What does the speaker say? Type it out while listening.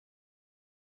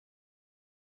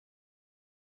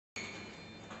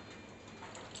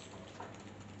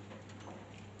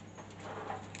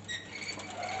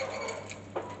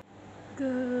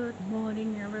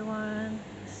morning, everyone.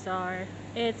 So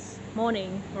it's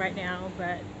morning right now,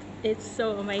 but it's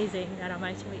so amazing that I'm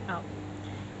actually up.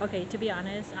 Okay, to be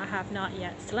honest, I have not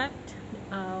yet slept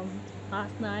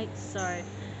last night, so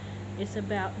it's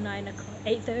about 9 o'clock,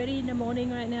 8:30 in the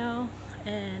morning right now,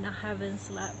 and I haven't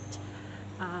slept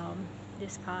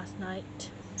this past night.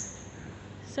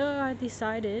 So I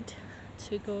decided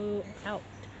to go out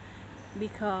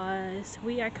because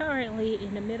we are currently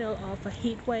in the middle of a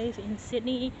heat wave in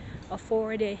Sydney, a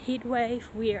 4-day heat wave.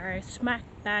 We are smack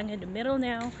bang in the middle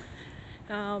now.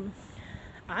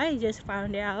 I just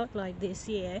found out like this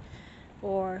year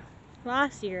or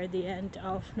last year at the end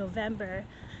of November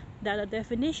that the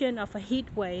definition of a heat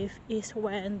wave is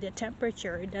when the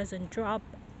temperature doesn't drop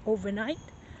overnight,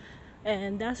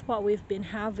 and that's what we've been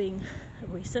having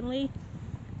recently.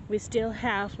 We still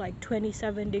have like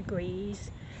 27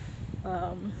 degrees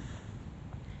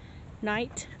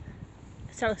night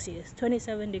Celsius,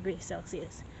 27 degrees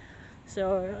Celsius.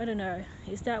 So I don't know,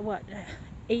 is that what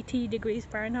 80 degrees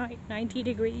Fahrenheit, 90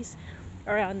 degrees,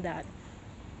 around that.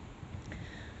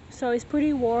 So it's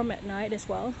pretty warm at night as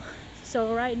well.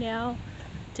 So right now,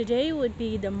 today would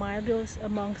be the mildest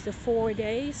amongst the 4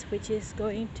 days, which is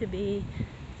going to be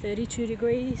 32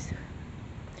 degrees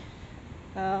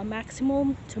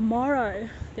maximum. Tomorrow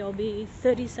there'll be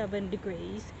 37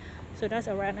 degrees, so that's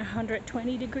around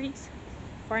 120 degrees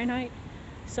Fahrenheit.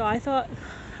 So I thought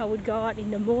I would go out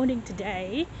in the morning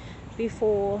today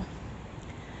before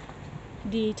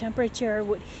the temperature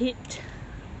would hit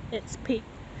its peak,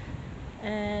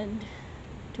 and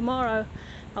tomorrow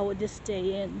I would just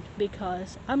stay in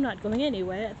because I'm not going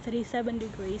anywhere at 37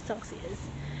 degrees Celsius,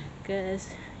 because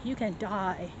you can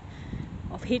die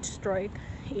of heat stroke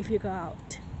if you go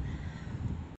out.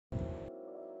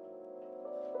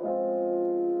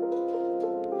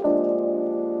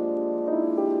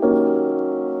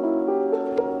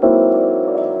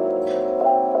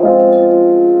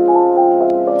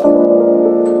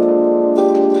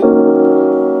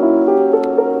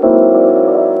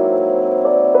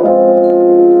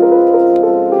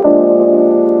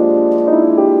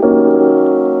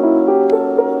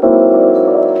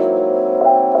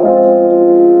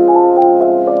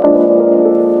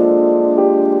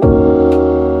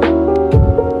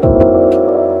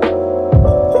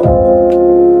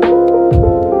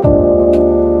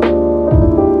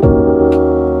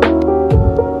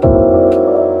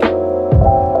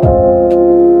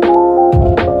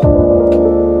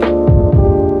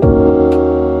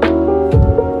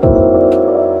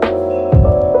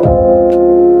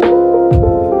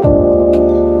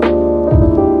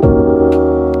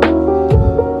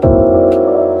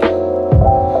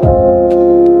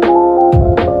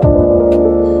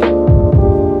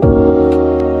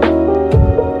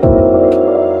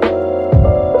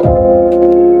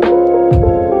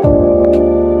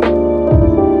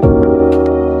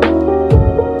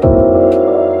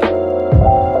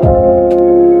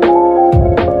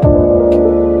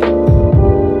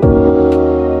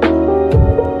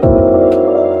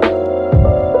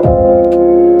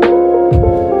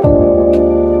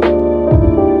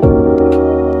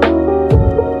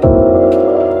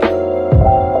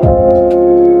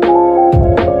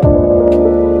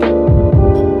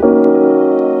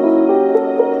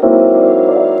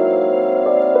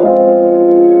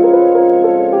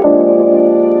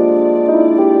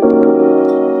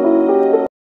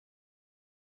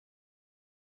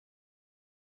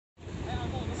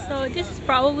 So this is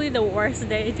probably the worst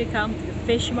day to come to the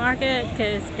fish market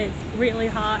because it's really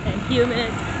hot and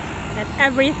humid and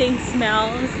everything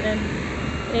smells, and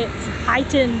it's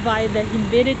heightened by the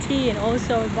humidity and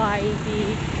also by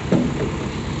the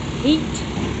heat.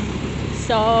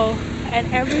 So,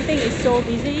 and everything is so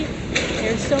busy.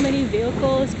 There's so many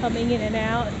vehicles coming in and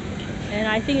out, and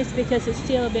I think it's because it's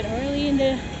still a bit early in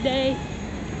the day,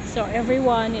 so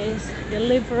everyone is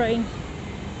delivering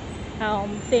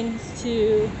things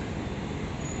to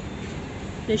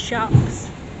the shops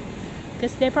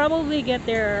because they probably get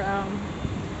their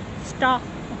stock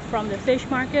from the fish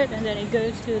market and then it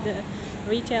goes to the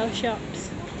retail shops.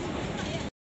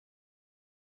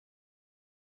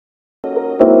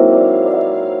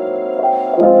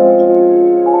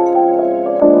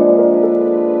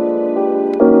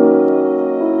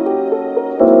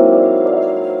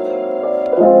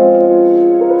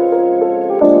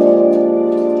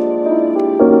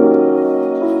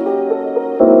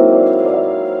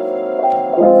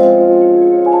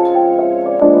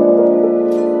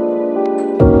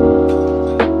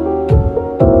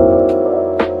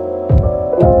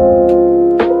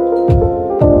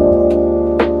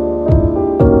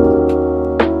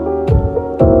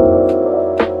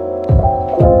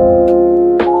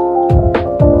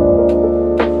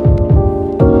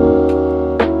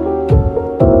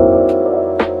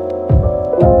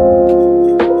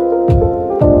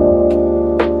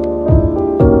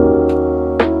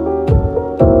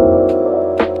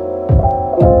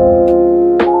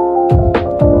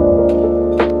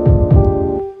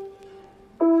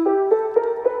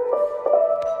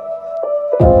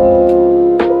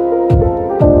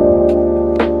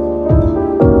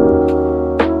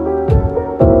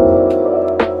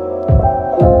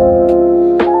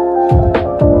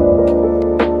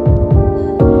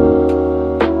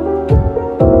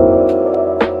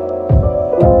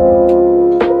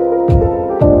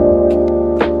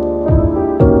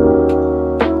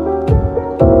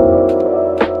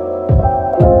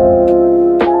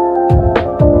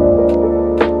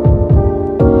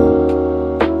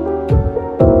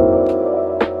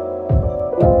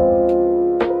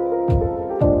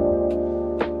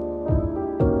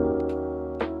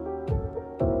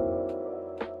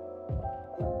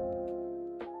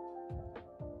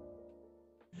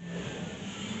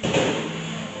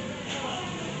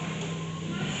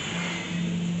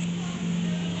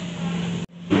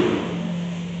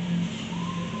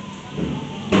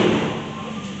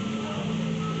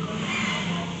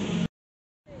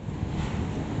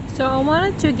 So I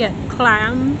wanted to get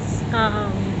clams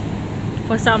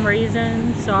for some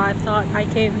reason. So I thought I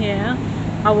came here,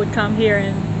 I would come here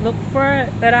and look for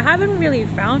it, but I haven't really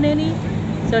found any.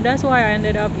 So that's why I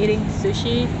ended up eating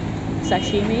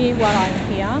sashimi while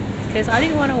I'm here, because I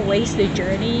didn't want to waste the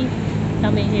journey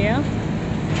coming here.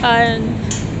 And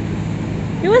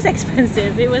it was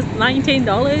expensive. It was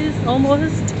 $19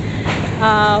 almost,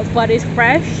 but it's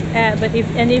fresh. But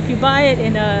if you buy it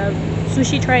in a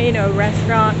sushi tray in a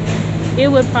restaurant, it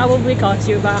would probably cost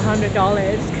you about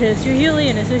 $100. Because usually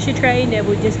in a sushi tray, they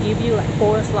would just give you like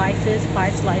 4 slices,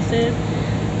 5 slices.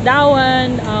 That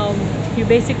one, you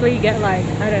basically get like,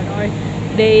 I don't know.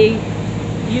 They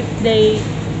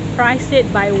price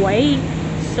it by weight,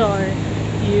 so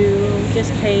you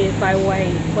just pay it by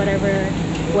weight, whatever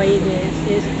weight it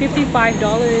is. It's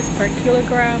 $55 per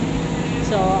kilogram.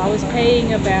 So I was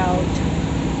paying about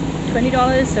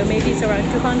 $20, so maybe it's around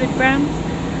 200 grams.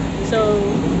 So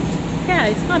yeah,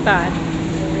 it's not bad.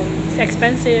 It's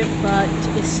expensive, but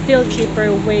it's still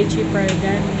cheaper, way cheaper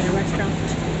than the restaurant